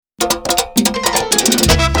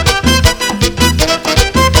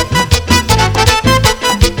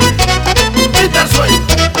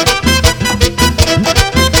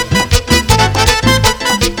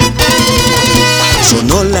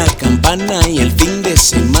el fin de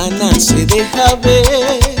semana se deja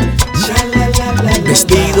ver,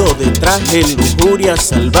 vestido de traje, lujuria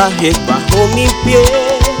salvaje bajo mi piel.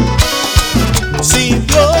 Si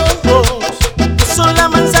Dios puso la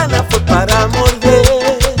manzana fue para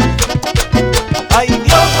morder. Ay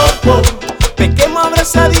Dios, pequemos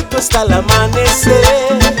abrazadito hasta el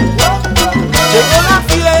amanecer. Llegó la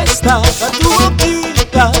fiesta a tu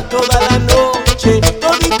boquita, toda la noche,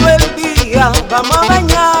 todito el día. Vamos a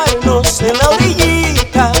bañarnos en la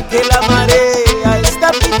orillita, que la marea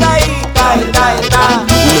está picadita,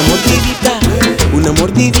 Una mordidita, una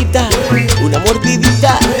mordidita, una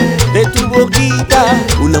mordidita de tu boquita.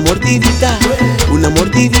 Una mordidita, una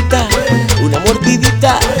mordidita, una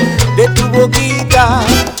mordidita de tu boquita.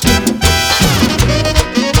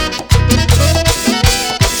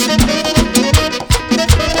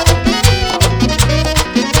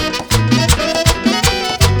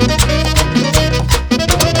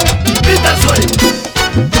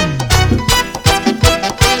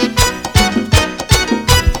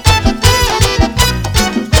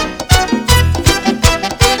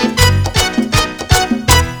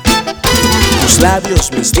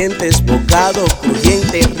 Labios, mis dientes, bocado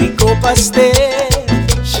crujiente, rico pastel.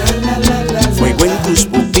 Fuego en tus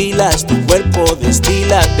pupilas, tu cuerpo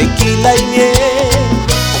destila tequila y miel.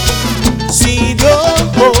 Si Dios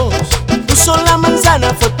puso la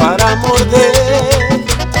manzana fue para morder.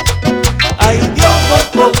 Ay Dios,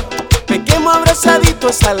 pequemos abrazadito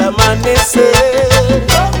hasta el amanecer.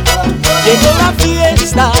 Llegó la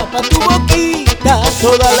fiesta pa' tu boquita,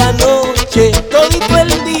 toda la noche, todito el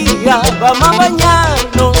día. Vamos a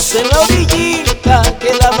bañarnos en la orillita,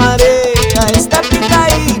 que la marea está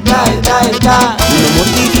picadita, Una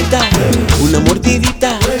mordidita, una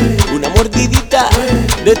mordidita, una mordidita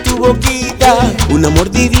de tu boquita. Una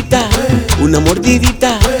mordidita, una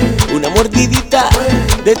mordidita, una mordidita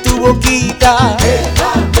de tu boquita.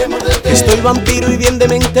 Estoy vampiro y bien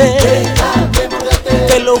demente,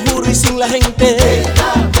 te lo juro y sin la gente.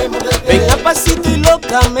 Venga pasito y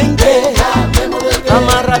locamente,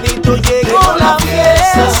 amarradito llegó la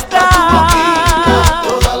fiesta.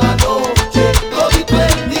 Toda la noche, todito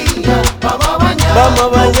el día, vamos a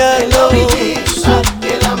bañarnos,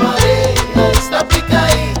 que la marea está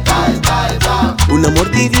picadita, Una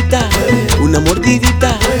mordidita, una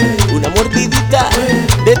mordidita, una mordidita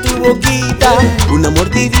de tu boquita. Una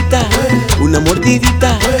mordidita, una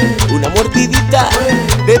mordidita, una mordidita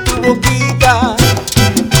de tu boquita.